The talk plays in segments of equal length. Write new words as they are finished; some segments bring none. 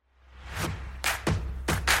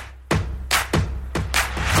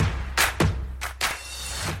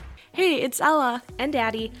Hey, it's Ella. And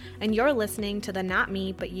Daddy, and you're listening to the Not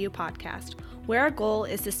Me, But You podcast, where our goal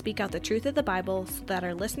is to speak out the truth of the Bible so that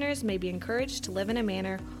our listeners may be encouraged to live in a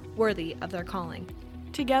manner worthy of their calling.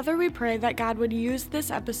 Together we pray that God would use this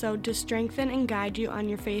episode to strengthen and guide you on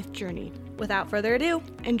your faith journey. Without further ado,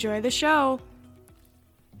 Enjoy the show.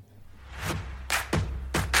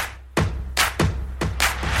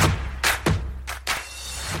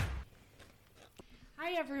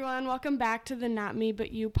 Hi everyone, welcome back to the Not Me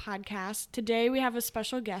But You podcast. Today we have a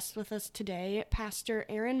special guest with us today, Pastor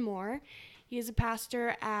Aaron Moore. He is a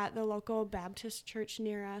pastor at the local Baptist church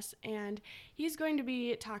near us, and he's going to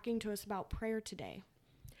be talking to us about prayer today.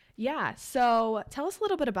 yeah, so tell us a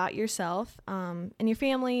little bit about yourself and your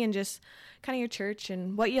family and just kind of your church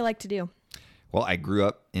and what you like to do. Well, I grew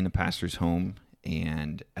up in a pastor's home,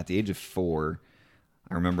 and at the age of 4,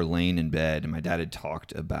 I remember laying in bed, and my dad had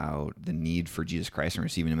talked about the need for Jesus Christ and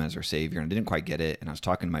receiving him as our Savior, and I didn't quite get it, and I was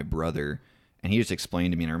talking to my brother, and he just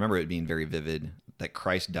explained to me, and I remember it being very vivid, that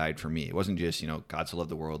Christ died for me. It wasn't just, God so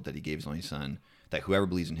loved the world that he gave his only son, that whoever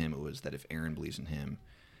believes in him, it was that if Aaron believes in him,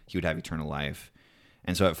 he would have eternal life.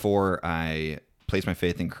 And so at 4, I placed my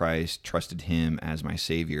faith in Christ, trusted him as my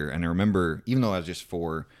Savior, and I remember, even though I was just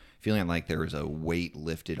 4, feeling like there was a weight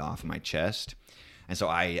lifted off of my chest. And so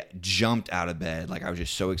I jumped out of bed. Like, I was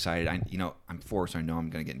just so excited. I'm 4, so I know I'm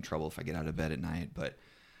going to get in trouble if I get out of bed at night. But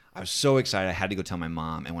I was so excited. I had to go tell my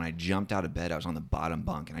mom. And when I jumped out of bed, I was on the bottom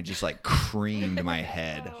bunk. And I just, creamed my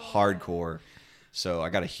head hardcore. So I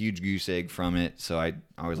got a huge goose egg from it. So I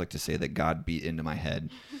always like to say that God beat into my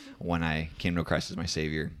head when I came to Christ as my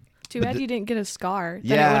Savior. Too bad you didn't get a scar.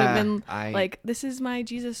 Then Yeah, it would have been this is my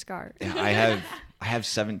Jesus scar. Yeah, I have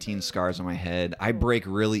 17 scars on my head. I break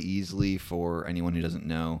really easily, for anyone who doesn't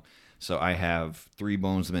know. So I have 3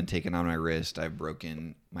 bones that have been taken out of my wrist. I've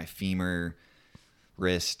broken my femur,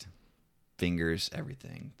 wrist, fingers,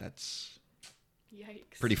 everything. That's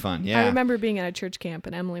Yikes. pretty fun. Yeah. I remember being at a church camp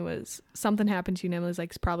and something happened to you and Emily's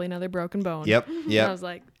like, it's probably another broken bone. Yep. And I was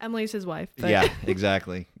like, Emily's his wife. But Yeah,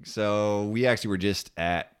 exactly. So we actually were just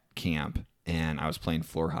at camp, and I was playing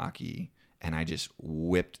floor hockey, and I just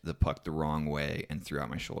whipped the puck the wrong way and threw out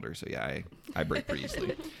my shoulder. So yeah, I break pretty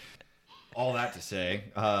easily. All that to say,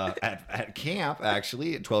 at camp,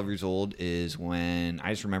 actually, at 12 years old, is when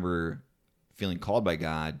I just remember feeling called by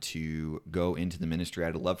God to go into the ministry. I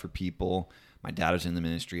had a love for people. My dad was in the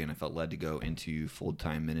ministry, and I felt led to go into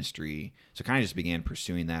full-time ministry. So kind of just began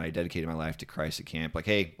pursuing that. I dedicated my life to Christ at camp. Like,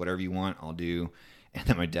 hey, whatever you want, I'll do. And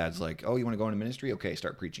then my dad's like, oh, you want to go into ministry? Okay,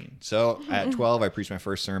 start preaching. So at 12, I preached my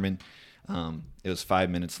first sermon. It was 5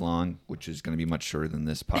 minutes long, which is going to be much shorter than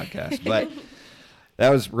this podcast. But that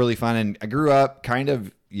was really fun. And I grew up kind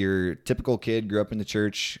of your typical kid, grew up in the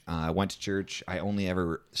church. I went to church. I only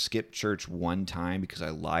ever skipped church one time because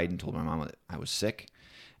I lied and told my mom that I was sick.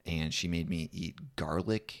 And she made me eat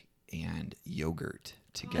garlic and yogurt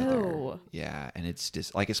together. Oh. Yeah, and it's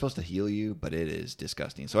just it's supposed to heal you, but it is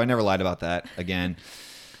disgusting. So I never lied about that again.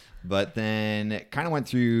 But then it kind of went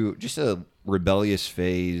through just a rebellious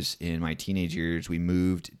phase in my teenage years. We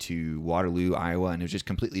moved to Waterloo, Iowa, and it was just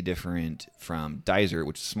completely different from Dysart,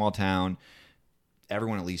 which is a small town.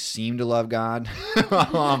 Everyone at least seemed to love God.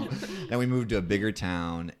 Then we moved to a bigger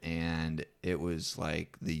town, and it was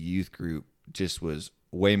like the youth group just was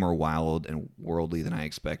way more wild and worldly than I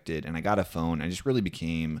expected. And I got a phone. I just really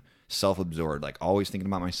became self-absorbed, always thinking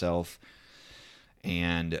about myself.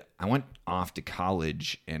 And I went off to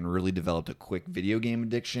college and really developed a quick video game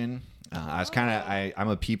addiction. I'm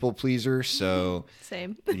a people pleaser. So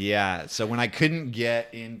Same. yeah. So when I couldn't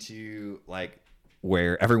get into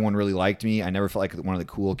where everyone really liked me, I never felt like one of the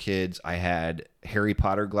cool kids. I had Harry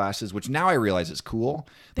Potter glasses, which now I realize is cool.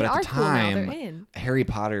 But at the time, They're in. Harry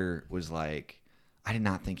Potter was I did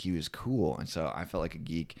not think he was cool. And so I felt like a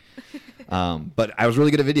geek. But I was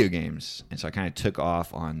really good at video games. And so I kind of took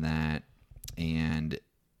off on that and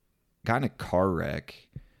got in a car wreck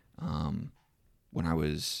when it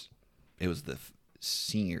was the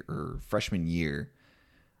senior or freshman year.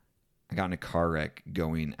 I got in a car wreck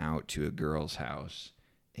going out to a girl's house.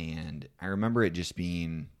 And I remember it just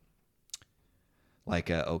being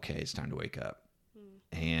okay, it's time to wake up.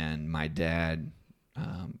 And my dad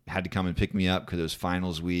had to come and pick me up because it was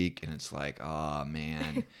finals week, and it's oh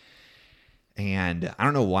man. And I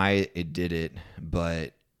don't know why it did it,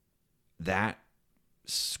 but that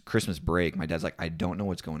Christmas break, my dad's like, I don't know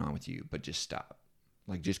what's going on with you, but just stop,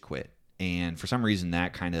 just quit. And for some reason,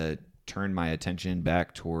 that kind of turned my attention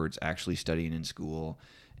back towards actually studying in school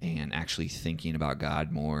and actually thinking about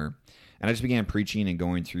God more. And I just began preaching and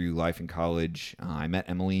going through life in college. I met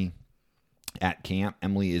Emily at camp.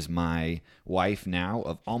 Emily is my wife now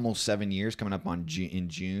of almost 7 years, coming up on in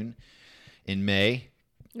June. In May.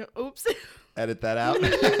 No, oops. Edit that out.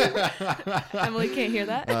 Emily can't hear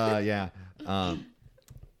that. Yeah.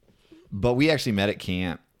 But we actually met at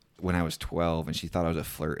camp when I was 12, and she thought I was a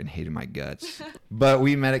flirt and hated my guts. But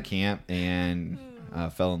we met at camp and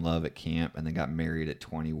fell in love at camp, and then got married at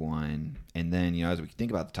 21. And then, as we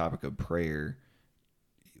think about the topic of prayer,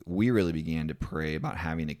 we really began to pray about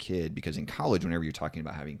having a kid, because in college, whenever you're talking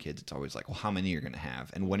about having kids, it's always like, well, how many you're going to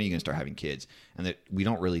have, and when are you going to start having kids? And that we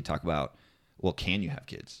don't really talk about, well, can you have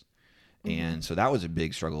kids? And so that was a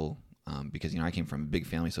big struggle, because, I came from a big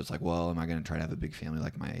family. So it's like, well, am I going to try to have a big family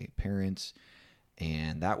like my parents?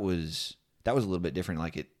 And that was a little bit different.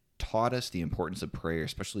 Like, it taught us the importance of prayer,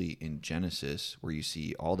 especially in Genesis, where you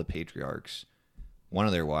see all the patriarchs, one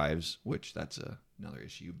of their wives, which that's another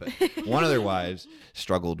issue, but one of their wives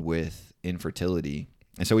struggled with infertility.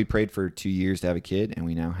 And so we prayed for 2 years to have a kid, and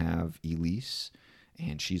we now have Elise.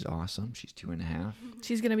 And she's awesome. She's 2.5.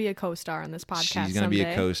 She's going to be a co-star on this podcast. She's going to be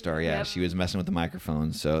a co-star. Yeah. Yep. She was messing with the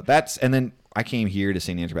microphone. So and then I came here to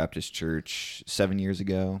St. Andrew Baptist Church 7 years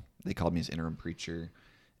ago. They called me as interim preacher,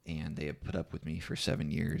 and they have put up with me for 7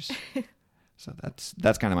 years. So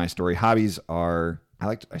that's kind of my story. Hobbies are,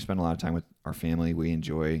 I spend a lot of time with our family. We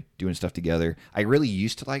enjoy doing stuff together. I really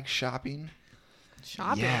used to like shopping.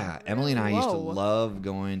 Shopping? Yeah. Emily and I used to love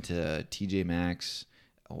going to TJ Maxx,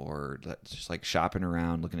 or just like shopping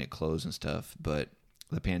around, looking at clothes and stuff. But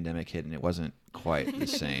the pandemic hit, and it wasn't quite the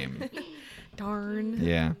same. Darn.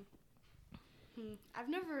 Yeah. I've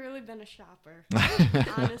never really been a shopper,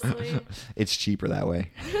 honestly. It's cheaper that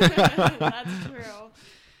way. That's true.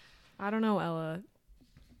 I don't know, Ella.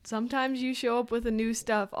 Sometimes you show up with a new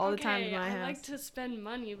stuff all the time in my house. I like to spend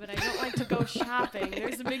money, but I don't like to go shopping.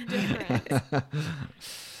 There's a big difference.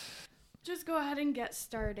 Just go ahead and get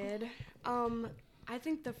started. I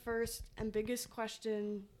think the first and biggest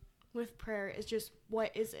question with prayer is just,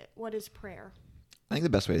 what is it? What is prayer? I think the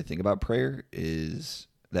best way to think about prayer is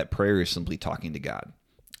that prayer is simply talking to God.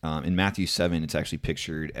 In Matthew 7, it's actually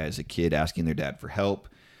pictured as a kid asking their dad for help.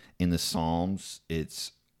 In the Psalms,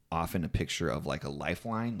 it's often a picture of like a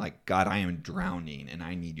lifeline, like, God, I am drowning and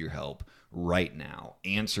I need your help right now.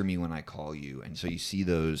 Answer me when I call you. And so you see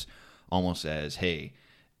those almost as, hey,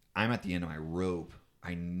 I'm at the end of my rope.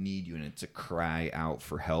 I need you, and it's a cry out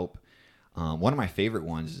for help. One of my favorite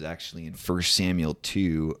ones is actually in 1 Samuel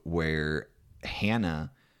 2, where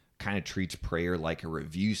Hannah kind of treats prayer like a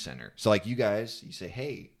review center. So like you guys, you say,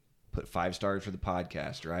 hey, put 5 stars for the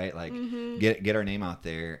podcast, right? Like get our name out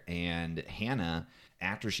there. And Hannah,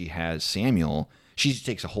 after she has Samuel, she just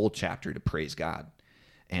takes a whole chapter to praise God.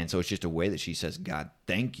 And so it's just a way that she says, God,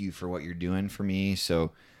 thank you for what you're doing for me.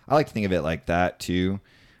 So I like to think of it like that too.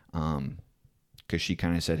 Because she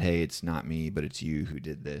kind of said, hey, it's not me, but it's you who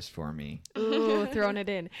did this for me. Ooh, throwing it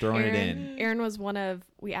in. Aaron was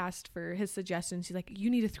we asked for his suggestions. He's like, you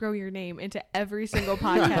need to throw your name into every single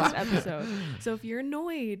podcast episode. So if you're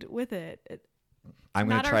annoyed with it, I'm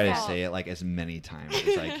going to try to say it like as many times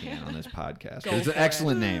as I can on this podcast. It's an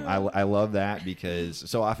excellent name. I love that, because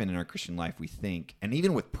so often in our Christian life we think, and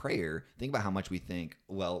even with prayer, think about how much we think,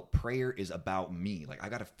 well, prayer is about me. Like, I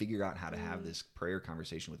got to figure out how to have this prayer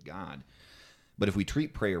conversation with God. But if we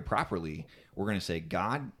treat prayer properly, we're going to say,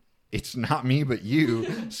 God, it's not me, but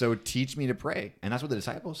you. So teach me to pray. And that's what the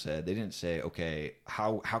disciples said. They didn't say, okay,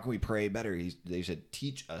 how can we pray better? They said,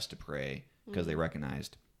 teach us to pray, because they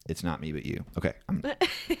recognized it's not me, but you. Okay.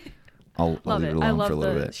 I'll leave it alone for a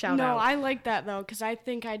little bit. Shout out. I like that, though, because I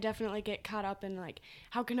think I definitely get caught up in, like,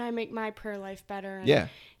 how can I make my prayer life better? And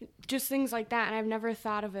just things like that. And I've never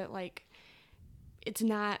thought of it like it's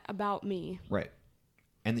not about me. Right.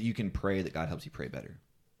 And that you can pray that God helps you pray better.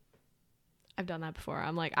 I've done that before.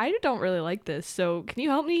 I'm like, I don't really like this, so can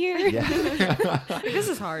you help me here? Yeah. This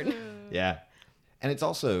is hard. Yeah. And it's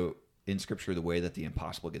also in Scripture the way that the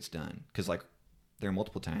impossible gets done. Because, like, there are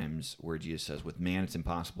multiple times where Jesus says, with man it's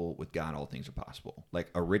impossible, with God all things are possible.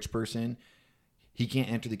 Like, a rich person, he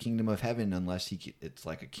can't enter the kingdom of heaven unless it's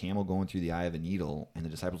like a camel going through the eye of a needle. And the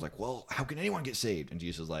disciples are like, well, how can anyone get saved? And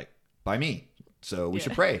Jesus is like, by me. So we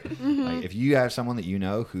should pray. Like, if you have someone that you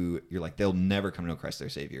know who you're like, they'll never come to know Christ their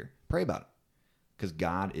Savior, pray about it, because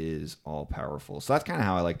God is all powerful. So that's kind of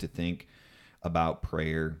how I like to think about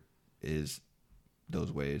prayer, is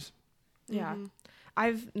those ways. Yeah.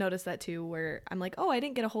 I've noticed that too, where I'm like, oh, I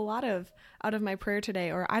didn't get a whole lot out of my prayer today,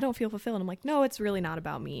 or I don't feel fulfilled. And I'm like, no, it's really not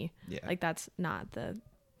about me. Yeah. Like, that's not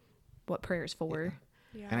what prayer is for.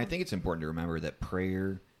 Yeah. And I think it's important to remember that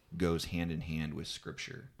prayer goes hand in hand with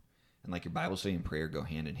Scripture. And like your Bible study and prayer go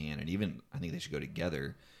hand in hand. And even I think they should go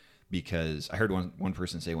together, because I heard one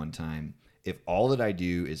person say one time, if all that I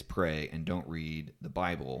do is pray and don't read the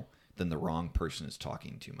Bible, then the wrong person is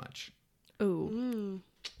talking too much. Ooh.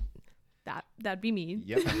 That'd be me.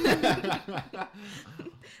 Yep.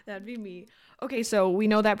 That'd be me. Okay, so we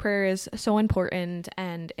know that prayer is so important,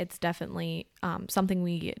 and it's definitely something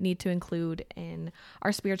we need to include in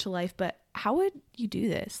our spiritual life. But how would you do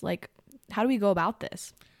this? Like, how do we go about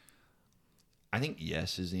this? I think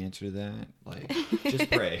yes is the answer to that. Like,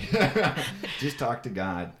 just pray. Just talk to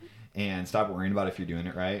God and stop worrying about if you're doing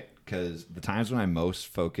it right. Because the times when I most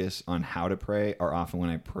focus on how to pray are often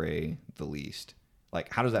when I pray the least.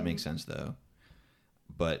 Like, how does that make sense, though?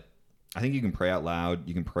 But I think you can pray out loud.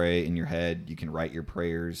 You can pray in your head. You can write your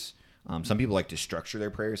prayers. Some people like to structure their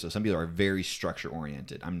prayers. So some people are very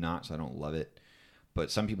structure-oriented. I'm not, so I don't love it. But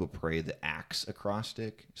some people pray the ACTS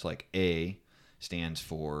acrostic. It's like A stands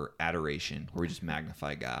for adoration, where we just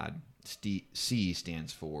magnify God. C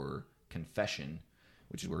stands for confession,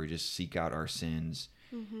 which is where we just seek out our sins.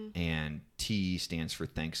 And T stands for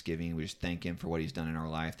thanksgiving. We just thank him for what he's done in our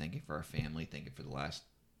life, thank him for our family, thank him for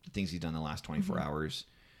the things he's done in the last 24 hours.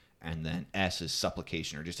 And then S is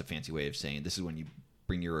supplication, or just a fancy way of saying this is when you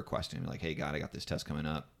bring your request to him, like, hey, God, I got this test coming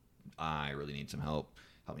up. I really need some help.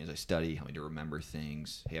 Help me as I study. Help me to remember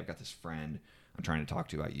things. Hey, I've got this friend I'm trying to talk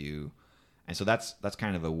to about you. And so that's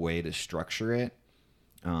kind of a way to structure it.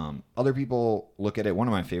 Other people look at it. One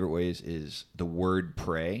of my favorite ways is the word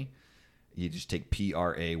pray. You just take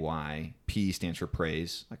P-R-A-Y. P stands for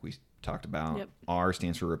praise, like we talked about. Yep. R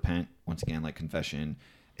stands for repent, once again, like confession.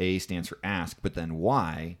 A stands for ask, but then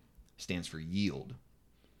Y stands for yield.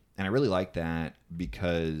 And I really like that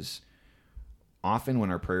because often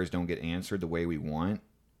when our prayers don't get answered the way we want,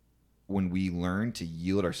 when we learn to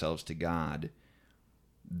yield ourselves to God,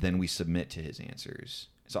 then we submit to his answers.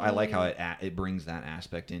 So I like how it brings that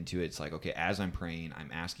aspect into it. It's like, okay, as I'm praying, I'm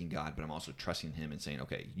asking God, but I'm also trusting him and saying,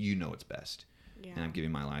 okay, you know what's best. Yeah. And I'm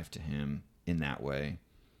giving my life to him in that way.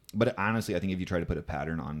 But honestly, I think if you try to put a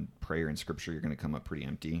pattern on prayer in scripture, you're going to come up pretty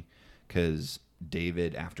empty, because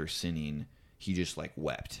David, after sinning, he just like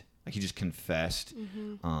wept. Like he just confessed.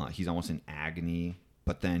 He's almost in agony.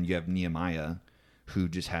 But then you have Nehemiah, who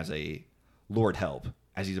just has a Lord help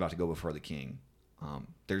as he's about to go before the king.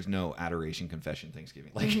 There's no adoration, confession,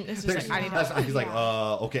 thanksgiving. Like, It's just like, I need help. he's like,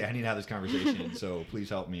 okay, I need to have this conversation, so please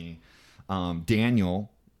help me.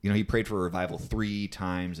 Daniel, he prayed for a revival 3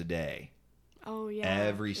 times a day. Oh, yeah.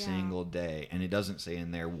 Every single day. And it doesn't say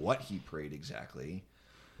in there what he prayed exactly.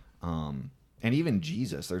 And even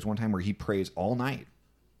Jesus, there's one time where he prays all night.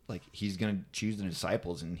 Like, he's going to choose the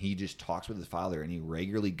disciples, and he just talks with his Father, and he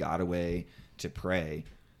regularly got away to pray.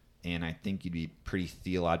 And I think you'd be pretty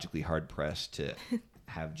theologically hard-pressed to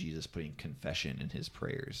have Jesus putting confession in his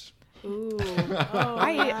prayers. Ooh.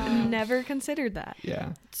 I never considered that.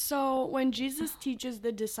 Yeah. So when Jesus teaches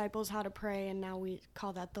the disciples how to pray, and now we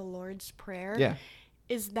call that the Lord's Prayer, Yeah.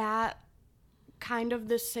 is that kind of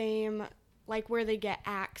the same, like where they get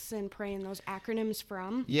ACTS and praying those acronyms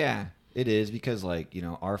from? Yeah, it is, because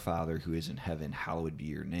our Father who is in heaven, hallowed be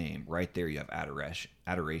your name. Right there you have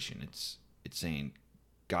adoration. It's saying,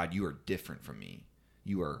 God, you are different from me.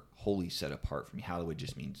 You are wholly set apart from me. Hallowed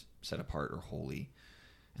just means set apart or holy.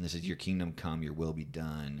 And this is your kingdom come, your will be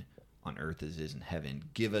done on earth as it is in heaven.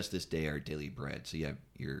 Give us this day our daily bread. So you have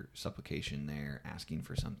your supplication there, asking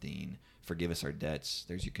for something. Forgive us our debts.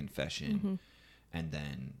 There's your confession. And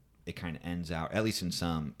then it kind of ends out, at least in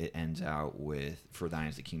some, it ends out with, for thine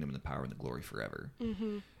is the kingdom and the power and the glory forever.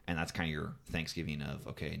 And that's kind of your thanksgiving of,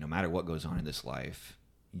 okay, no matter what goes on in this life,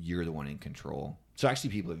 you're the one in control. So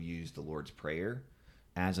actually people have used the Lord's Prayer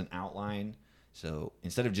as an outline. So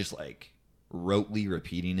instead of just like rotely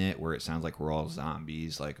repeating it where it sounds like we're all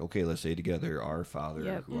zombies, like, okay, let's say together, our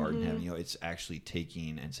Father who art in heaven, it's actually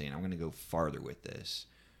taking and saying, I'm going to go farther with this.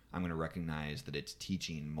 I'm going to recognize that it's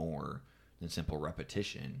teaching more than simple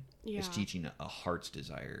repetition. It's teaching a heart's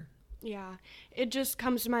desire. Yeah, it just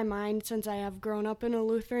comes to my mind since I have grown up in a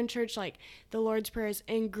Lutheran church, like the Lord's Prayer is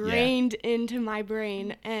ingrained into my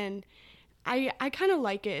brain, and I kind of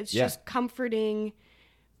like it. It's just comforting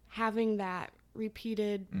having that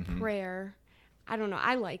repeated prayer. I don't know.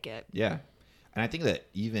 I like it. Yeah. And I think that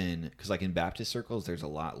even, because like in Baptist circles, there's a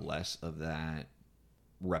lot less of that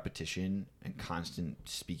repetition and constant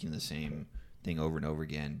speaking the same thing over and over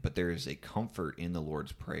again. But there is a comfort in the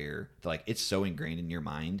Lord's Prayer that like it's so ingrained in your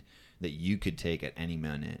mind that you could take at any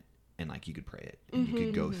minute and like you could pray it and you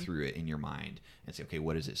could go through it in your mind and say, okay,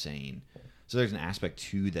 what is it saying? So there's an aspect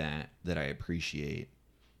to that I appreciate.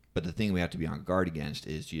 But the thing we have to be on guard against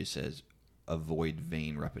is Jesus says, avoid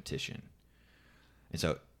vain repetition. And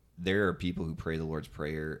so there are people who pray the Lord's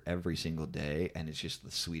Prayer every single day, and it's just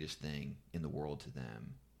the sweetest thing in the world to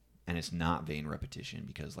them. and it's not vain repetition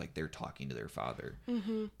because like they're talking to their Father.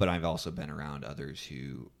 But I've also been around others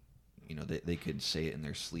who, you know, they could say it in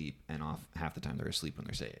their sleep, and half the time they're asleep when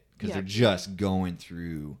they say it because they're just going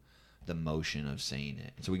through the motion of saying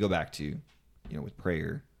it. And so we go back to, you know, with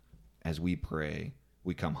prayer, as we pray,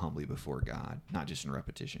 we come humbly before God, not just in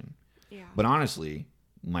repetition. Yeah. But honestly,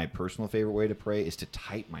 my personal favorite way to pray is to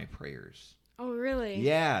type my prayers. Oh, really?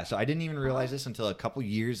 Yeah. So I didn't even realize this until a couple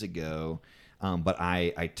years ago. But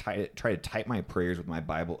I try to type my prayers with my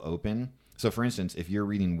Bible open. So for instance, if you're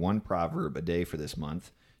reading one proverb a day for this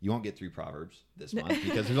month, you won't get through Proverbs this month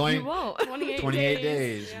because there's only 28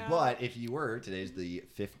 days. Yeah. But if you were, today's the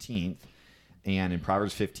 15th. And in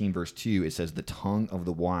Proverbs 15, verse 2, it says, the tongue of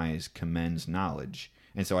the wise commends knowledge.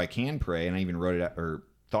 And so I can pray, and I even wrote it out, or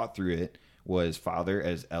thought through it, was, Father,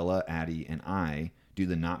 as Ella, Addie, and I do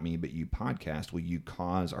the Not Me But You podcast, will you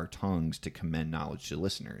cause our tongues to commend knowledge to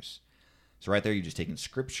listeners? So right there, you're just taking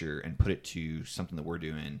scripture and put it to something that we're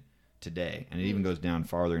doing today. And it even goes down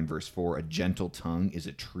farther in verse 4, a gentle tongue is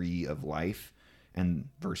a tree of life. And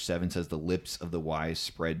verse 7 says, the lips of the wise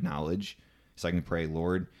spread knowledge. So I can pray,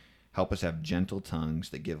 Lord, help us have gentle tongues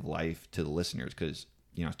that give life to the listeners. Because,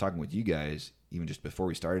 you know, I was talking with you guys, even just before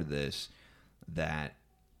we started this, that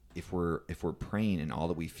if we're praying and all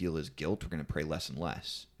that we feel is guilt, we're going to pray less and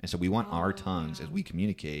less. And so we want our tongues, as we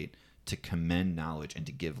communicate, to commend knowledge and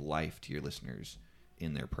to give life to your listeners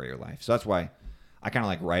in their prayer life. So that's why I kind of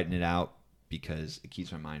like writing it out, because it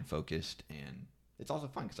keeps my mind focused, and it's also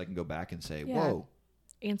fun because I can go back and say, whoa,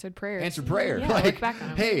 answered prayer. answered prayer. Yeah, like, look back on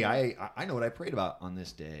them. hey, I know what I prayed about on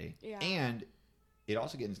this day. Yeah. And it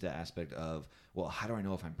also gets into the aspect of, well, how do I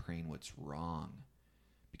know if I'm praying what's wrong?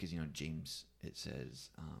 Because, you know, James, it says,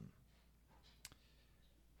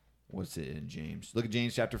 what's it in James? Look at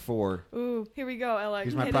James chapter 4. Ooh, here we go, Ella.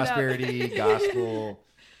 Here's my Hit it up. prosperity gospel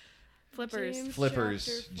Flippers. James flippers.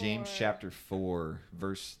 chapter James 4. chapter 4,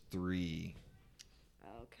 verse 3.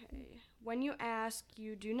 Okay. When you ask,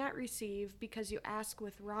 you do not receive, because you ask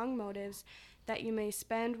with wrong motives, that you may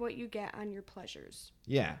spend what you get on your pleasures.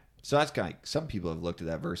 Yeah. So that's kind of, some people have looked at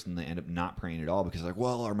that verse and they end up not praying at all because like,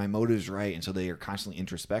 well, are my motives right? And so they are constantly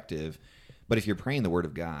introspective. But if you're praying the word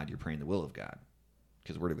of God, you're praying the will of God,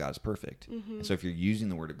 because the word of God is perfect. And so if you're using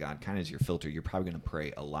the word of God kind of as your filter, you're probably going to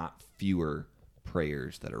pray a lot fewer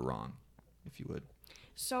prayers that are wrong, if you would.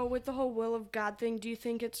 So with the whole will of God thing, do you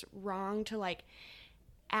think it's wrong to like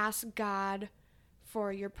ask God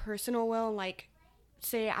for your personal will? Like,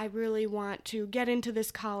 say I really want to get into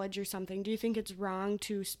this college or something. Do you think it's wrong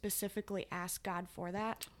to specifically ask God for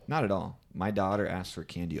that? Not at all. My daughter asks for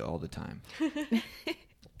candy all the time.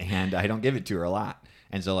 And I don't give it to her a lot.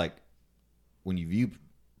 And so like when you view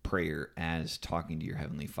prayer as talking to your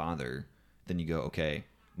Heavenly Father, then you go, okay,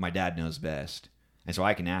 my dad knows best. And so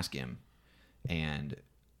I can ask him and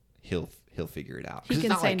he'll figure it out. 'Cause He it's can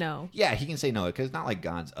not say like, no. Yeah, he can say no, because it's not like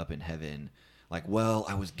God's up in heaven like, well,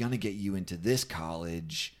 I was going to get you into this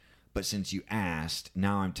college, but since you asked,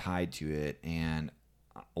 now I'm tied to it. And,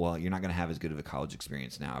 well, you're not going to have as good of a college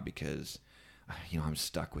experience now because, you know, I'm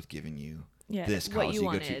stuck with giving you this what college you go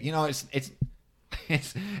wanted. to. You know,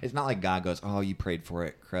 it's not like God goes, oh, you prayed for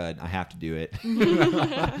it, crud, I have to do it.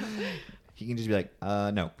 He can just be like,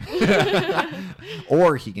 no.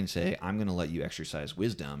 Or he can say, I'm going to let you exercise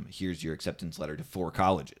wisdom. Here's your acceptance letter to 4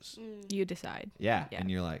 colleges. You decide. Yeah. Yeah. And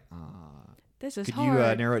you're like, This is could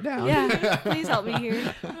hard. you narrow it down? Yeah, please help me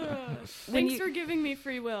here. Thanks for giving me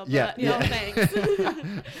free will, but Yeah, no yeah.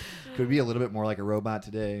 thanks. Could be a little bit more like a robot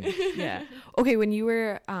today. Yeah. Okay, when you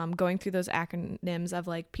were going through those acronyms of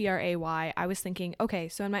like PRAY, I was thinking, okay,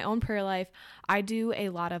 so in my own prayer life, I do a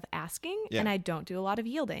lot of asking Yeah. and I don't do a lot of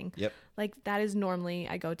yielding. Yep. Like that is normally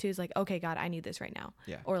I go to is like, okay, God, I need this right now.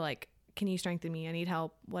 Yeah. Or like, can you strengthen me? I need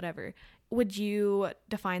help, whatever. Would you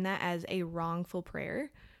define that as a wrongful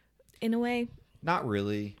prayer in a way? Not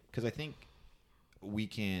really, because I think we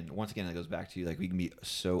can, once again, it goes back to like we can be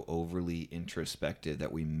so overly introspective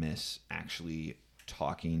that we miss actually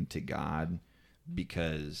talking to God,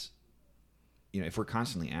 because, you know, if we're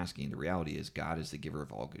constantly asking, the reality is God is the giver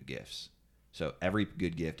of all good gifts. So every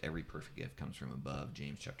good gift, every perfect gift comes from above.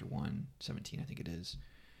 James chapter 1:17, I think it is.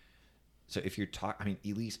 So if you're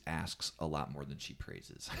Elise asks a lot more than she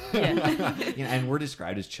praises. Yeah. You know, and we're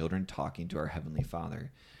described as children talking to our Heavenly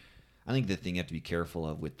Father. I think the thing you have to be careful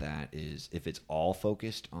of with that is if it's all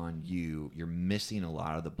focused on you, you're missing a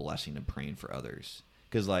lot of the blessing of praying for others.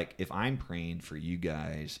 Because like if I'm praying for you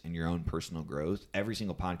guys and your own personal growth, every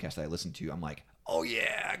single podcast that I listen to, I'm like, oh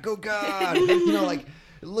yeah, go God. Like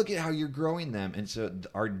look at how you're growing them. And so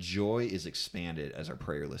our joy is expanded as our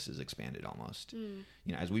prayer list is expanded almost.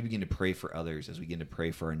 As we begin to pray for others, as we begin to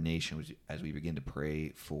pray for our nation, as we begin to pray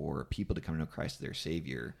for people to come to know Christ as their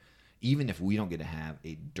Savior, even if we don't get to have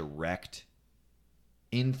a direct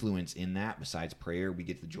influence in that besides prayer, we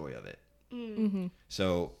get the joy of it.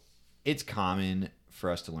 So it's common for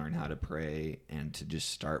us to learn how to pray and to just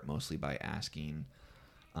start mostly by asking.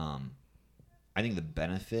 I think the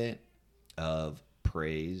benefit of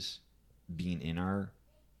praise being in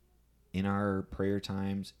our prayer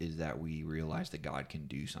times is that we realize that God can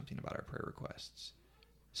do something about our prayer requests.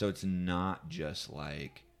 So it's not just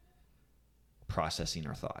like processing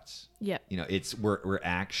our thoughts. Yep. It's we're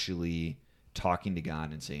actually talking to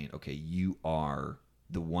God and saying, okay, you are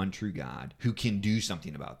the one true God who can do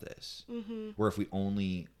something about this. Where if we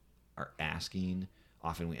only are asking,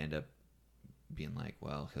 often we end up being like,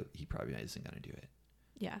 well, he probably isn't going to do it.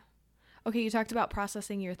 Yeah. Okay, you talked about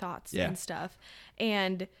processing your thoughts Yeah. and stuff.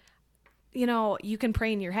 And, you can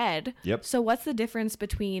pray in your head. Yep. So what's the difference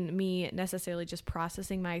between me necessarily just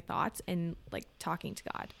processing my thoughts and, like, talking to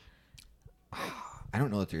God? I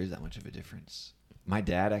don't know that there is that much of a difference. My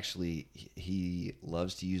dad actually, he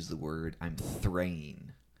loves to use the word, I'm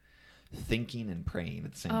thraying. Thinking and praying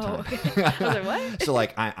at the same time. Okay. I was like, what? So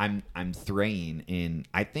like I'm thraying in.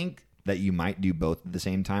 I think that you might do both at the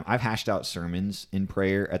same time. I've hashed out sermons in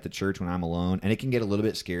prayer at the church when I'm alone, and it can get a little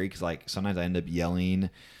bit scary because like sometimes I end up yelling.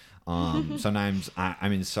 Sometimes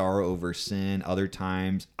I'm in sorrow over sin. Other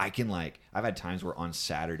times I've had times where on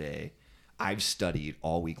Saturday I've studied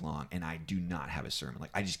all week long and I do not have a sermon.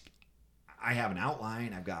 Like I have an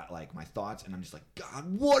outline. I've got like my thoughts, and I'm just like,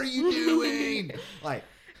 God, what are you doing? Like,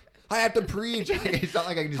 I have to preach. It's not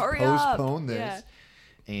like I can just postpone this.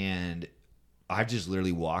 Yeah. And I've just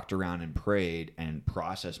literally walked around and prayed and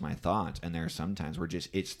processed my thoughts. And there are some times where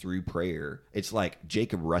it's through prayer. It's like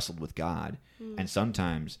Jacob wrestled with God. And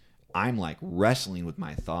sometimes I'm like wrestling with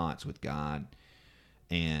my thoughts with God.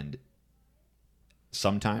 And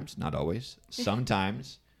sometimes, not always,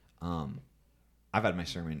 sometimes I've had my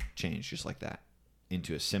sermon change just like that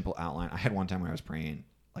into a simple outline. I had one time where I was praying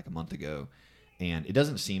like a month ago, and it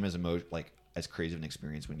doesn't seem as as crazy of an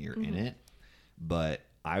experience when you're in it, but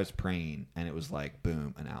I was praying and it was like,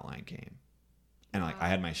 boom, an outline came. And like I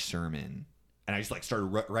had my sermon and I just like started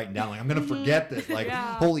writing down, like, I'm going to forget this. Like,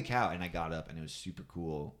 holy cow. And I got up and it was super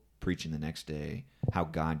cool preaching the next day, how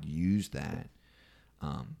God used that.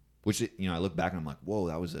 Which, I look back and I'm like, whoa,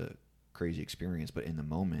 that was a crazy experience. But in the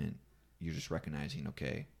moment, you're just recognizing,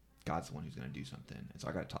 okay, God's the one who's going to do something. And so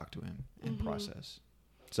I got to talk to him and process.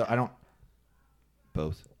 So I don't,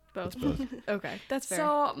 both. Both. It's both. Okay, that's fair.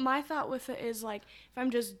 So my thought with it is like, if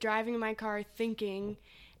I'm just driving my car thinking,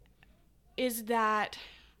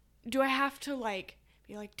 do I have to like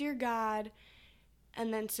be like, dear God,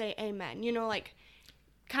 and then say amen? Like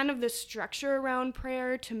kind of the structure around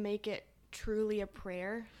prayer to make it truly a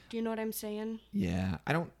prayer. Do you know what I'm saying? Yeah,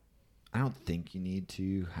 I don't think you need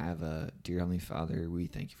to have a dear Heavenly Father, we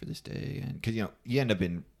thank you for this day. And because, you end up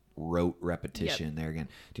in rote repetition there again.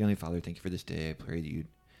 Dear Heavenly Father, thank you for this day. I pray that you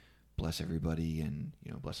bless everybody and,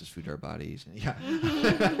 bless us food our bodies. Yeah.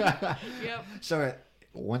 Yep. So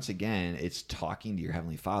once again, it's talking to your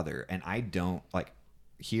Heavenly Father. And I don't I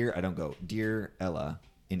don't go, dear Ella,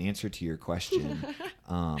 in answer to your question,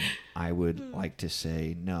 I would like to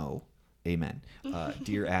say no. Amen.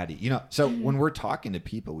 Dear Addie. So when we're talking to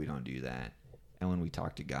people, we don't do that. And when we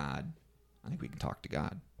talk to God, I think we can talk to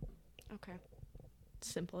God. Okay.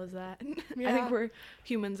 Simple as that. Yeah. I think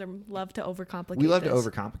humans love to overcomplicate. We love this. to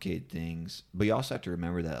overcomplicate things, but you also have to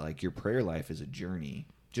remember that like your prayer life is a journey.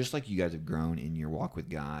 Just like you guys have grown in your walk with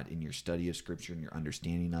God, in your study of Scripture and your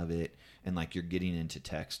understanding of it, and like you're getting into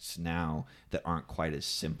texts now that aren't quite as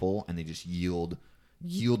simple, and they just yield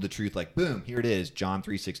the truth. Like boom, here it is, John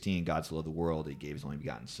 3:16. God so loved the world that He gave His only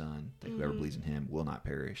begotten Son, that whoever believes in Him will not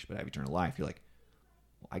perish but have eternal life. You're like,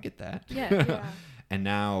 well, I get that. Yeah. And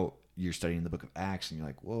now you're studying the book of Acts, and you're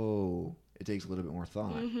like, whoa, it takes a little bit more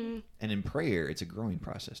thought. And in prayer, it's a growing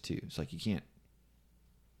process too. It's like you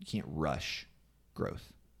can't rush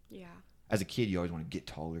growth. Yeah. As a kid, you always want to get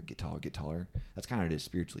taller, get taller, get taller. That's kind of what it is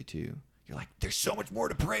spiritually too. You're like, there's so much more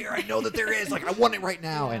to prayer. I know that there is. Like, I want it right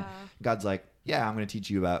now. Yeah. And God's like, yeah, I'm going to teach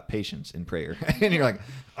you about patience in prayer. And you're like,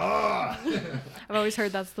 oh. I've always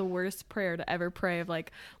heard that's the worst prayer to ever pray, of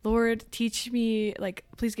like, Lord, teach me, like,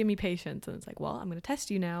 please give me patience. And it's like, well, I'm going to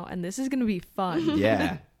test you now, and this is going to be fun.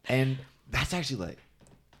 Yeah. And that's actually like,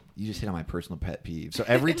 You just hit on my personal pet peeve. So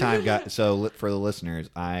every time, for the listeners,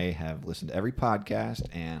 I have listened to every podcast,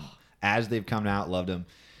 and as they've come out, loved them.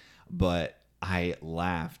 But I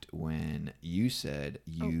laughed when you said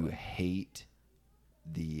you hate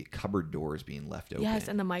the cupboard doors being left open. Yes,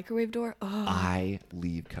 and the microwave door. Oh. I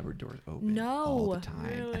leave cupboard doors open all the time,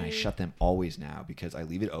 Really? and I shut them always now because I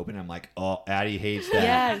leave it open. I'm like, oh, Addie hates that.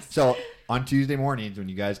 Yes. So on Tuesday mornings when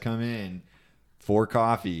you guys come in for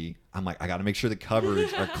coffee, I'm like, I got to make sure the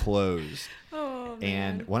cupboards are closed. Oh,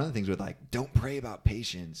 man. And one of the things with like, don't pray about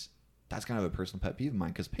patience. That's kind of a personal pet peeve of mine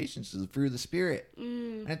because patience is the fruit of the spirit.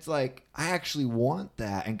 And it's like, I actually want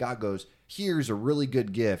that. And God goes, here's a really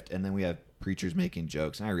good gift. And then we have preachers making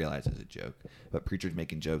jokes. And I realize it's a joke, but preachers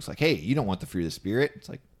making jokes like, hey, you don't want the fruit of the spirit. It's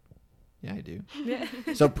like, yeah, I do. Yeah.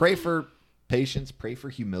 So pray for patience, pray for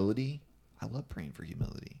humility. I love praying for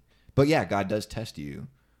humility. But yeah, God does test you.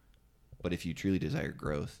 But if you truly desire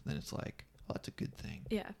growth, then it's like, oh, that's a good thing.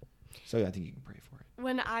 Yeah. So I think you can pray for it.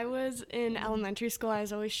 When I was in elementary school, I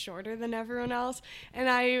was always shorter than everyone else, and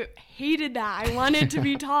I hated that. I wanted to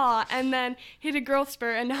be tall, and then hit a growth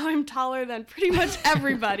spurt, and now I'm taller than pretty much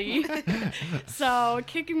everybody. So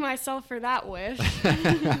kicking myself for that wish.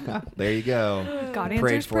 There you go. God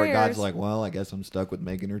Prayed answers for it. prayers. God's like, well, I guess I'm stuck with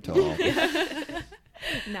making her tall.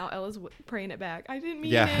 Now Ella's praying it back. I didn't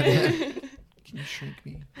mean Yeah. it. Can you shrink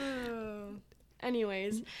me?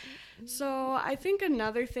 Anyways, so I think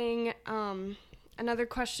another thing, another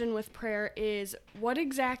question with prayer is, what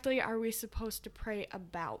exactly are we supposed to pray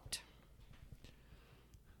about?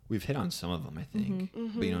 We've hit on some of them, I think.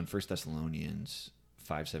 But in 1 Thessalonians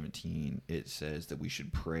 5:17, it says that we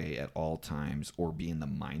should pray at all times or be in the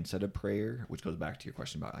mindset of prayer, which goes back to your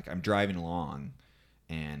question about like I'm driving along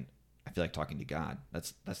and I feel like talking to God.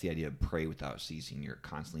 That's the idea of pray without ceasing. You're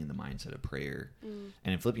constantly in the mindset of prayer. And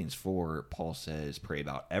in Philippians 4, Paul says pray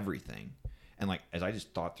about everything. And like as I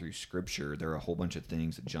just thought through scripture, there are a whole bunch of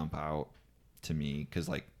things that jump out to me because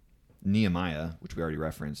like Nehemiah, which we already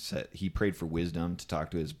referenced, said he prayed for wisdom to talk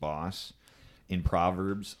to his boss. In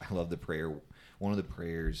Proverbs, I love the prayer. One of the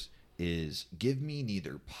prayers is, give me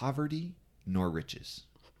neither poverty nor riches.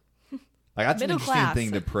 Like that's Middle an interesting class.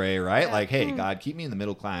 thing to pray, right? Like, hey, God, keep me in the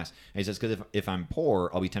middle class. And he says, because if I'm poor,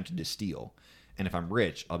 I'll be tempted to steal. And if I'm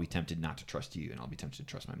rich, I'll be tempted not to trust you, and I'll be tempted to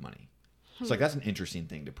trust my money. So like that's an interesting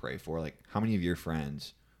thing to pray for. Like how many of your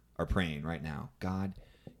friends are praying right now, God,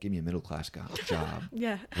 give me a middle class job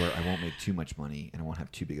Yeah. where I won't make too much money and I won't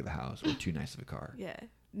have too big of a house or too nice of a car. Yeah.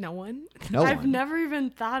 No one. No I've one. never even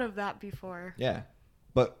thought of that before. Yeah.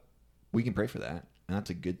 But we can pray for that. And that's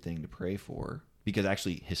a good thing to pray for because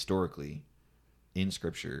actually historically in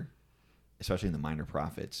scripture, especially in the minor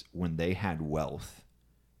prophets, when they had wealth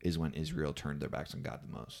is when Israel turned their backs on God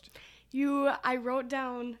the most. I wrote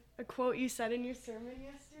down a quote you said in your sermon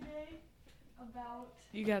yesterday about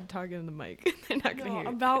You got to talk into the mic. They're not going to hear you.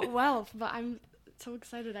 about wealth, but I'm so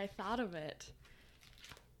excited I thought of it.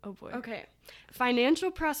 Oh, boy. Okay.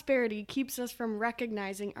 Financial prosperity keeps us from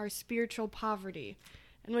recognizing our spiritual poverty.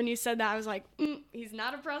 And when you said that, I was like, he's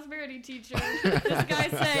not a prosperity teacher. This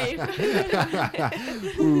guy's safe.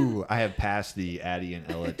 Ooh, I have passed the Addie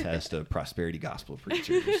and Ella test of prosperity gospel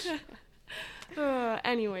preachers.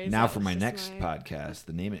 Anyways. Now that for was my just next podcast,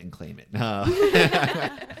 the Name It and Claim It.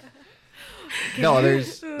 No,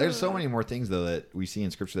 there's so many more things though that we see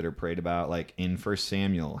in scripture that are prayed about. Like in 1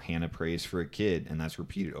 Samuel, Hannah prays for a kid, and that's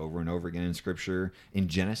repeated over and over again in scripture. In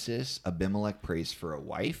Genesis, Abimelech prays for a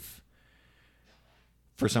wife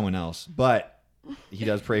for someone else, but he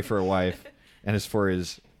does pray for a wife, and it's for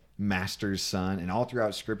his master's son. And all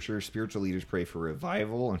throughout scripture, spiritual leaders pray for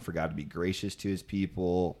revival and for God to be gracious to his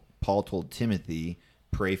people. Paul told Timothy,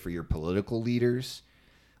 pray for your political leaders.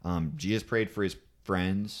 Jesus prayed for his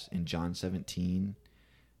friends in John 17.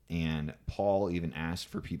 And Paul even asked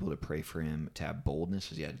for people to pray for him to have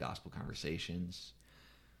boldness as he had gospel conversations.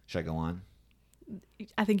 Should I go on?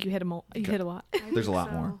 I think you hit them all. You hit a lot. There's a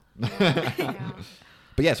lot more. Yeah.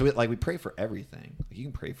 But yeah, so we pray for everything. Like you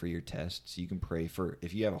can pray for your tests. You can pray for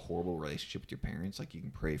if you have a horrible relationship with your parents, like you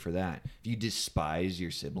can pray for that. If you despise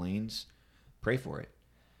your siblings, pray for it.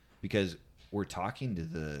 Because we're talking to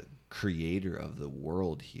the creator of the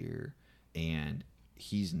world here, and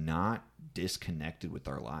he's not disconnected with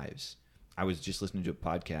our lives. I was just listening to a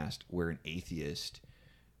podcast where an atheist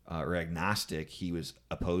or agnostic, he was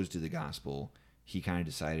opposed to the gospel. He kind of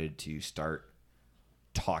decided to start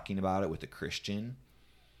talking about it with a Christian,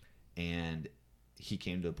 and he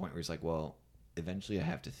came to a point where he's like, well, eventually I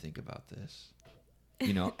have to think about this,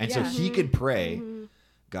 you know? And so he could pray,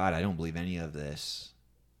 God, I don't believe any of this,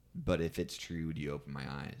 but if it's true, would you open my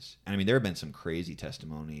eyes? And I mean, there have been some crazy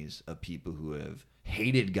testimonies of people who have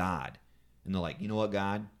hated God, and they're like, you know what,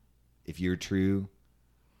 God, if you're true,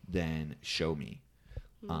 then show me.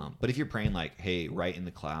 But if you're praying like, hey, right in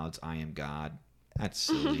the clouds, I am God, that's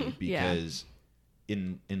silly. Because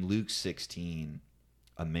in Luke 16,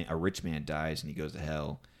 a rich man dies and he goes to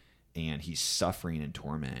hell, and he's suffering in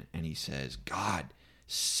torment, and he says, God,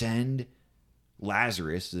 send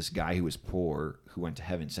Lazarus, this guy who was poor, who went to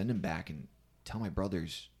heaven, send him back and tell my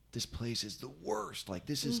brothers this place is the worst. Like,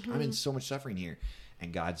 this is, I'm in so much suffering here.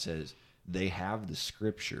 And God says, they have the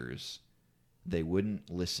scriptures. They wouldn't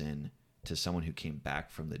listen to someone who came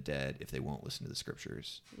back from the dead if they won't listen to the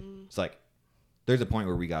scriptures. It's like, there's a point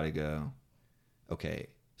where we got to go, okay,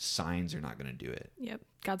 signs are not going to do it. Yep.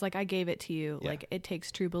 God's like, I gave it to you. Yeah. Like, it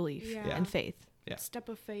takes true belief and faith. Yeah. Step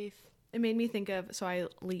of faith. It made me think of, so I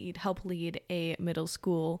help lead a middle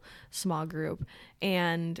school small group,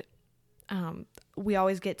 and we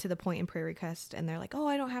always get to the point in prayer request and they're like, oh,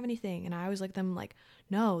 I don't have anything. And I always like them like,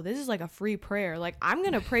 no, this is like a free prayer. Like, I'm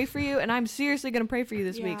going to pray for you, and I'm seriously going to pray for you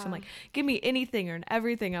this week. So I'm like, give me anything or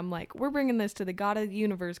everything. I'm like, we're bringing this to the God of the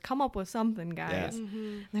universe. Come up with something, guys. Yeah.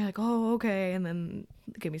 And they're like, oh, okay. And then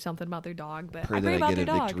give me something about their dog. But pray I pray that about I get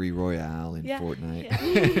their a dog. victory royale in Fortnite. Yeah.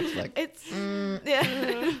 It's like,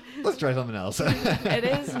 yeah. let's try something else. It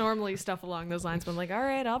is normally stuff along those lines, but I'm like, all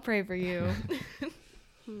right, I'll pray for you.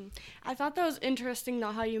 I thought that was interesting,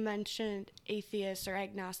 though, how you mentioned atheists or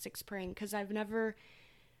agnostics praying, because I've never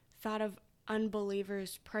thought of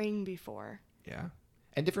unbelievers praying before. Yeah.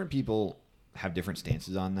 And different people have different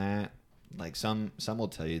stances on that. Like, some will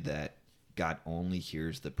tell you that God only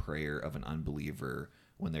hears the prayer of an unbeliever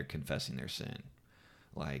when they're confessing their sin.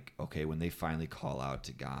 Like, okay, when they finally call out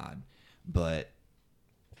to God. But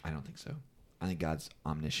I don't think so. I think God's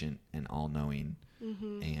omniscient and all-knowing,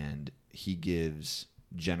 and he gives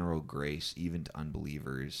general grace even to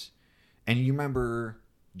unbelievers. And you remember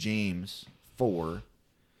James 4,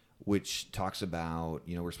 which talks about,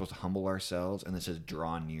 we're supposed to humble ourselves, and it says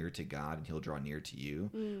draw near to God and he'll draw near to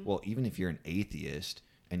you. Well, even if you're an atheist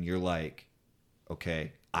and you're like,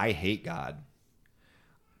 okay, I hate God,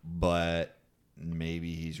 but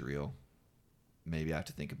maybe he's real, maybe I have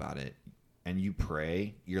to think about it, and you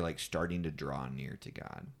pray, you're like starting to draw near to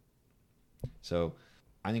God. So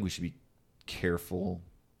I think we should be careful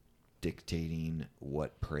dictating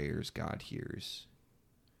what prayers God hears.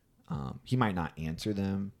 He might not answer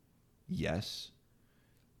them, yes,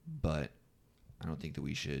 but I don't think that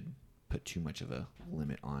we should put too much of a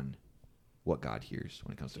limit on what God hears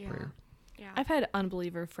when it comes to prayer. Yeah. I've had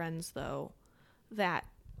unbeliever friends, though, that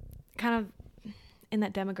kind of in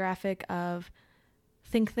that demographic of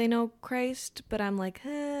think they know Christ, but I'm like,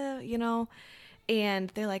 and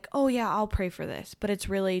they're like, oh yeah, I'll pray for this, but it's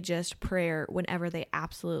really just prayer whenever they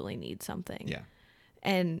absolutely need something. Yeah.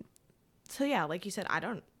 And so yeah, like you said,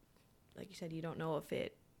 you don't know if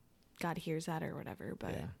God hears that or whatever,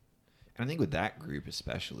 but yeah. And I think with that group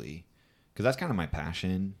especially, because that's kind of my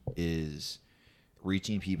passion, is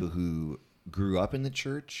reaching people who grew up in the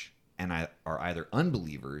church and are either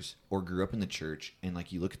unbelievers or grew up in the church, and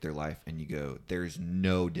like you look at their life and you go, there's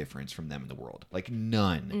no difference from them in the world. Like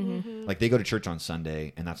none. Like they go to church on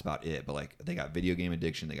Sunday and that's about it. But like they got video game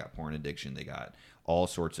addiction, they got porn addiction, they got all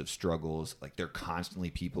sorts of struggles. Like they're constantly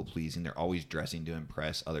people pleasing. They're always dressing to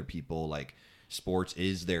impress other people. Like sports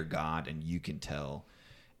is their God, and you can tell.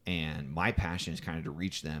 And my passion is kind of to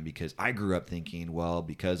reach them, because I grew up thinking, well,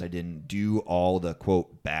 because I didn't do all the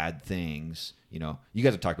quote bad things, you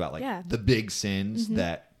guys have talked about like the big sins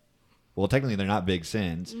that, well, technically they're not big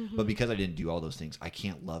sins, but because I didn't do all those things, I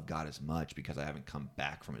can't love God as much because I haven't come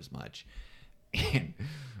back from as much. And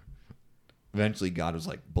eventually God was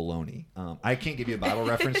like, baloney. I can't give you a Bible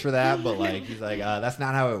reference for that, but like, he's like, that's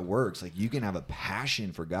not how it works. Like you can have a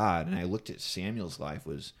passion for God. And I looked at Samuel's life,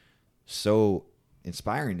 was so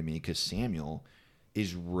inspiring to me, because Samuel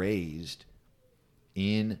is raised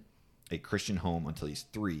in a Christian home until he's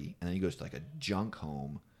 3, and then he goes to like a junk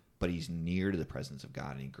home, but he's near to the presence of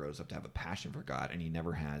God, and he grows up to have a passion for God, and he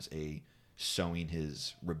never has a sowing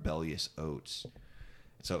his rebellious oats.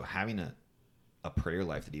 So having a prayer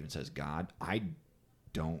life that even says, God, I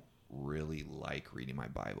don't really like reading my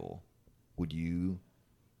Bible. Would you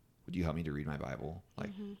help me to read my Bible?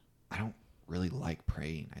 Like, I don't really like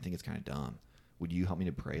praying. I think it's kind of dumb. Would you help me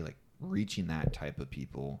to pray? Like reaching that type of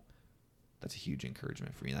people, that's a huge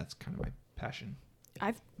encouragement for me. That's kind of my passion.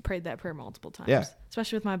 I've prayed that prayer multiple times. Yeah.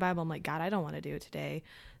 Especially with my Bible. I'm like, God, I don't want to do it today,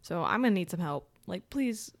 so I'm gonna need some help. Like,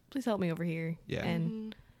 please help me over here. Yeah.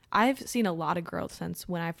 And I've seen a lot of growth since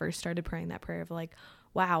when I first started praying that prayer of like,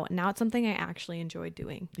 wow, now it's something I actually enjoy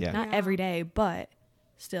doing. Yeah. Not every day, but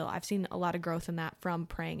still, I've seen a lot of growth in that from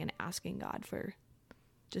praying and asking God for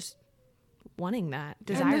just wanting that,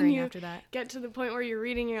 then desiring you after that. get to the point where you're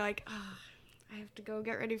reading, you're like, oh, I have to go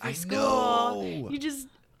get ready for I school. know. You just,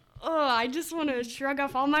 I just want to shrug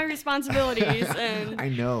off all my responsibilities. And I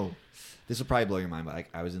know. This will probably blow your mind, but like,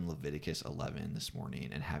 I was in Leviticus 11 this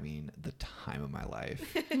morning and having the time of my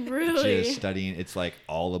life. really, Just studying. It's like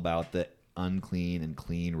all about the unclean and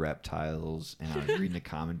clean reptiles. And I was reading a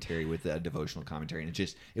commentary with a devotional commentary. And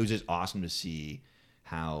it was just awesome to see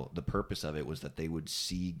how the purpose of it was that they would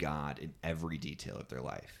see God in every detail of their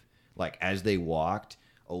life. Like as they walked,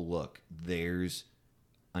 oh, look, there's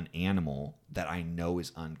an animal that I know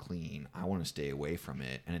is unclean. I want to stay away from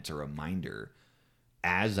it. And it's a reminder,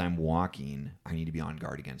 as I'm walking, I need to be on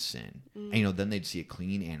guard against sin. And, then they'd see a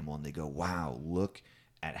clean animal and they go, wow, look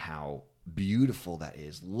at how beautiful that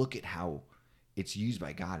is. Look at how it's used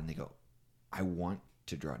by God. And they go, I want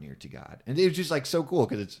to draw near to God. And it was just like so cool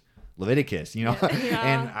because it's Leviticus, Yeah.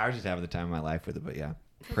 And I was just having the time of my life with it. But yeah,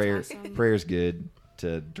 prayer is good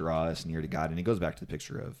to draw us near to God. And it goes back to the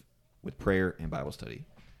picture of with prayer and Bible study,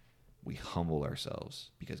 we humble ourselves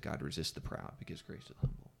because God resists the proud, but gives grace to the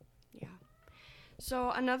humble. Yeah. So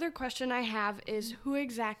another question I have is, who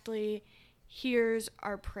exactly hears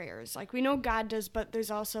our prayers? Like, we know God does, but there's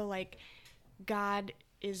also like God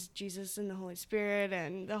is Jesus and the Holy Spirit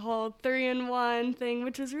and the whole 3-in-1 thing,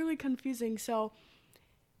 which is really confusing. So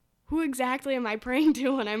who exactly am I praying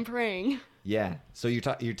to when I'm praying? Yeah. So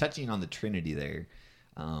you're touching on the Trinity there.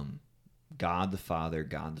 God the Father,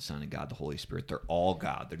 God the Son, and God the Holy Spirit. They're all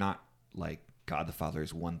God. They're not like God the Father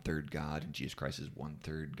is 1/3 God and Jesus Christ is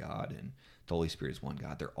 1/3 God and the Holy Spirit is one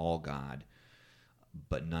God. They're all God,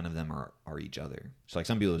 but none of them are each other. So like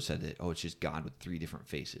some people have said that, oh, it's just God with 3 different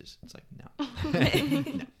faces. It's like,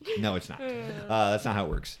 no. No, it's not. That's not how it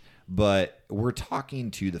works. But we're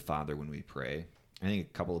talking to the Father when we pray. I think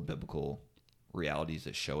a couple of biblical realities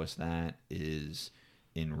that show us that is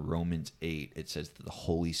in Romans 8, it says that the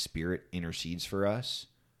Holy Spirit intercedes for us.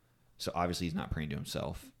 So obviously he's not praying to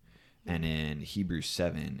himself. And in Hebrews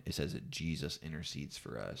 7, it says that Jesus intercedes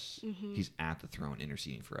for us. Mm-hmm. He's at the throne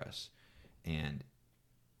interceding for us. And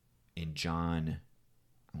in John,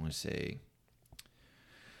 I want to say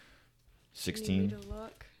 16.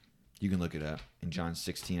 You can look it up. In John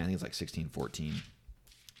 16, I think it's like 16:14.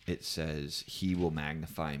 It says, he will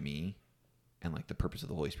magnify me. And like the purpose of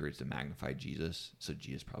the Holy Spirit is to magnify Jesus. So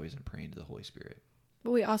Jesus probably isn't praying to the Holy Spirit.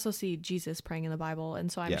 But we also see Jesus praying in the Bible.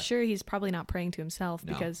 And so I'm sure he's probably not praying to himself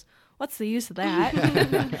because what's the use of that?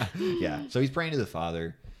 Yeah. So he's praying to the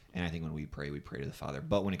Father. And I think when we pray to the Father.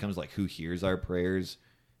 But when it comes to like who hears our prayers,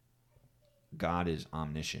 God is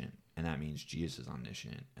omniscient. And that means Jesus is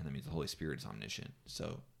omniscient. And that means the Holy Spirit is omniscient.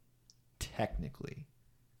 So technically,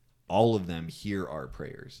 all of them hear our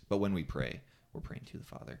prayers. But when we pray, we're praying to the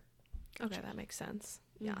Father. Okay, that makes sense.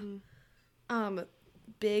 Yeah.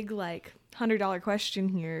 Big like $100 question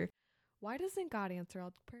here. Why doesn't God answer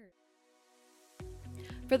all prayers?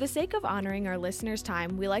 For the sake of honoring our listeners'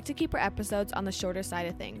 time, we like to keep our episodes on the shorter side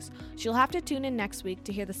of things. So you'll have to tune in next week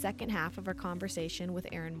to hear the second half of our conversation with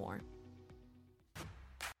Aaron Moore.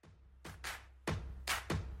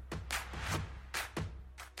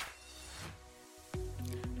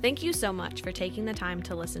 Thank you so much for taking the time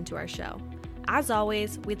to listen to our show. As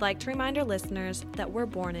always, we'd like to remind our listeners that we're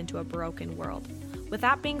born into a broken world. With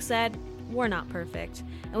that being said, we're not perfect,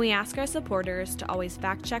 and we ask our supporters to always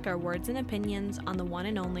fact-check our words and opinions on the one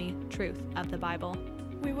and only truth of the Bible.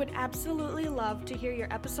 We would absolutely love to hear your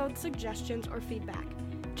episode suggestions or feedback.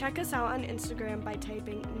 Check us out on Instagram by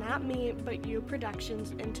typing Not Me But You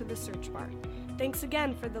Productions into the search bar. Thanks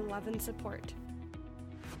again for the love and support.